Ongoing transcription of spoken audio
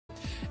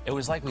It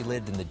was like we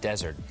lived in the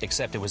desert,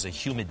 except it was a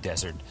humid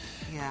desert.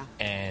 Yeah.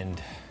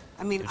 And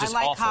I mean, I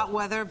like hot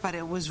weather, but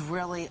it was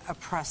really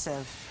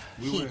oppressive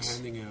heat. We were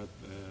handing out,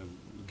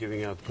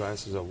 giving out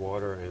glasses of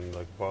water and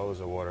like bottles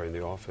of water in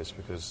the office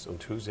because on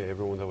Tuesday,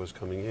 everyone that was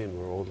coming in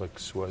were all like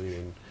sweaty.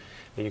 And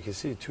you can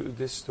see,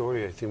 this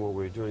story, I think what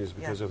we're doing is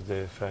because of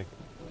the fact.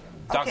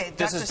 Okay,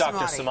 this is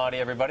Dr. Samadi,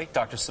 everybody.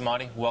 Dr.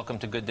 Samadi, welcome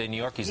to Good Day New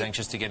York. He's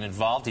anxious to get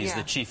involved. He's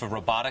the chief of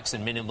robotics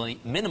and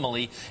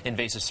minimally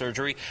invasive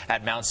surgery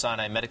at Mount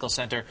Sinai Medical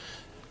Center.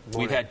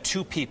 We've had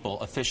 2 people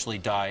officially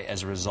die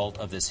as a result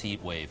of this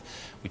heat wave.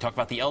 We talked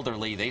about the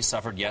elderly. They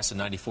suffered, yes, a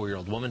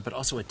 94-year-old woman, but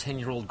also a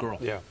 10-year-old girl.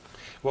 Yeah.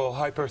 Well,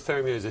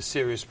 hyperthermia is a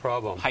serious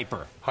problem.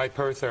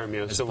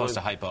 Hyperthermia. As opposed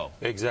to hypo.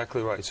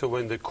 Exactly right. So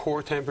when the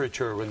core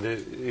temperature, when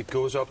it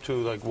goes up to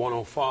like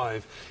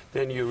 105,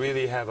 then you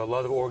really have a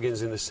lot of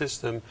organs in the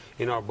system,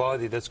 in our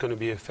body, that's going to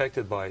be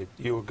affected by it.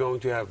 You're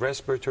going to have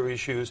respiratory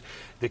issues.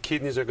 The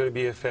kidneys are going to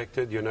be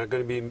affected. You're not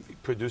going to be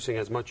producing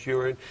as much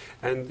urine.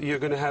 And you're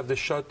going to have the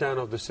shutdown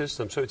of the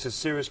system. So it's a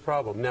serious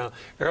problem. Now,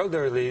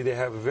 elderly, they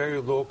have a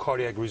very low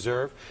cardiac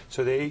reserve.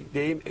 So they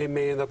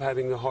may end up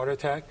having a heart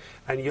attack.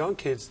 And young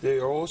kids, they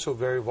are also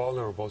very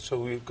vulnerable. So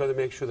we've got to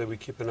make sure that we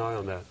keep an eye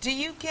on that. Do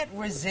you get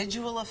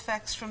residual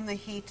effects from the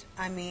heat?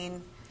 I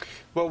mean...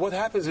 Well, what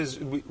happens is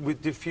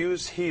with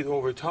diffuse heat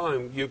over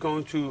time, you're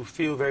going to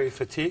feel very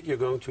fatigued. You're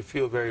going to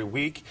feel very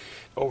weak.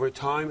 Over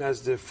time,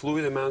 as the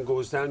fluid amount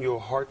goes down, your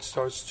heart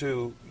starts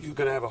to, you're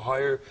going to have a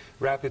higher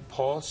rapid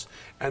pulse.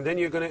 And then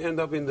you're going to end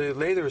up in the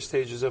later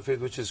stages of it,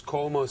 which is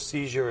coma,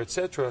 seizure,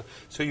 etc.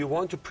 So you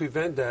want to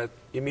prevent that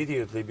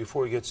immediately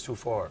before it gets too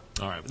far.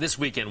 All right. This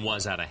weekend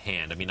was out of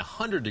hand. I mean,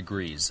 100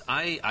 degrees.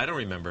 I don't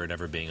remember it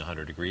ever being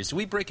 100 degrees. Do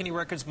we break any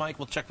records, Mike?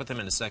 We'll check with him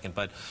in a second.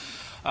 But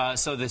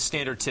so the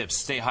standard tips,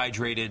 stay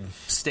hydrated,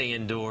 stay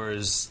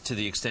indoors to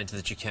the extent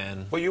that you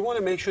can. Well, you want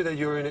to make sure that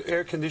you're in an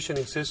air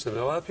conditioning system.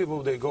 A lot of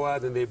people, they go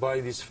out and they buy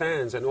these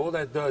fans, and all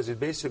that does, it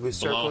basically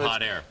circulates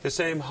hot air. The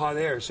same hot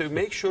air. So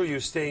make sure you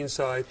stay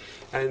inside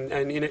and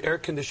in an air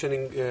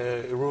conditioning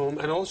room.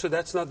 And also,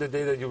 that's not the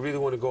day that you really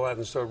want to go out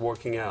and start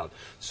working out.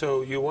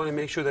 So you want to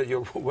make sure that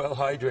you're well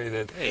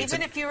hydrated.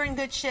 Even if you're in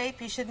good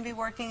shape, you shouldn't be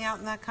working out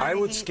in that kind of heat? I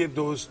would skip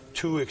those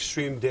 2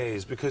 extreme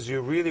days because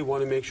you really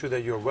want to make sure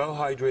that you're well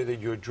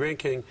hydrated, you're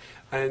drinking,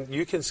 and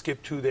you can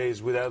skip 2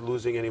 days without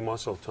losing any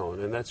muscle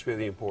tone, and that's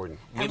really important.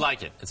 We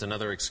like it. It's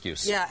another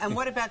excuse. Yeah, and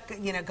what about,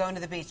 going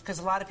to the beach? Because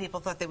a lot of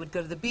people thought they would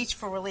go to the beach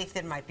for relief.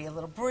 There might be a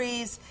little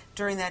breeze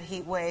during that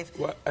heat wave.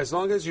 Well, as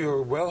long as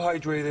you're well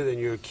hydrated and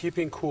you're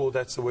keeping cool,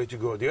 that's the way to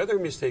go. The other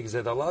mistake is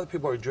that a lot of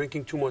people are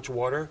drinking too much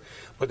water,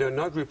 but they're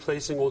not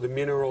replacing all the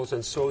minerals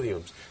and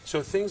sodiums.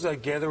 So things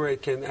like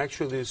Gatorade can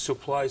actually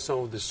supply some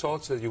of the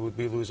salts that you would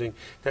be losing.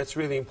 That's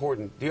really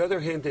important. The other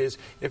hint is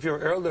if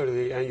you're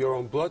elderly and you're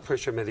on blood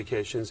pressure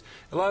medication,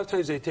 a lot of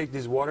times they take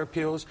these water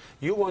pills.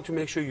 You want to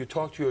make sure you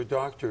talk to your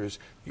doctors,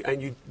 and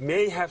you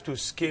may have to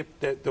skip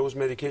those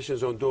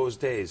medications on those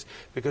days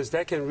because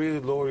that can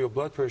really lower your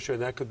blood pressure,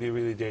 and that could be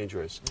really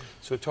dangerous.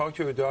 So talk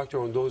to your doctor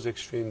on those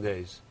extreme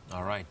days.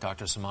 All right,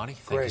 Dr. Samadi,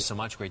 thank you so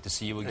much. Great to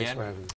see you again. Thanks for having me.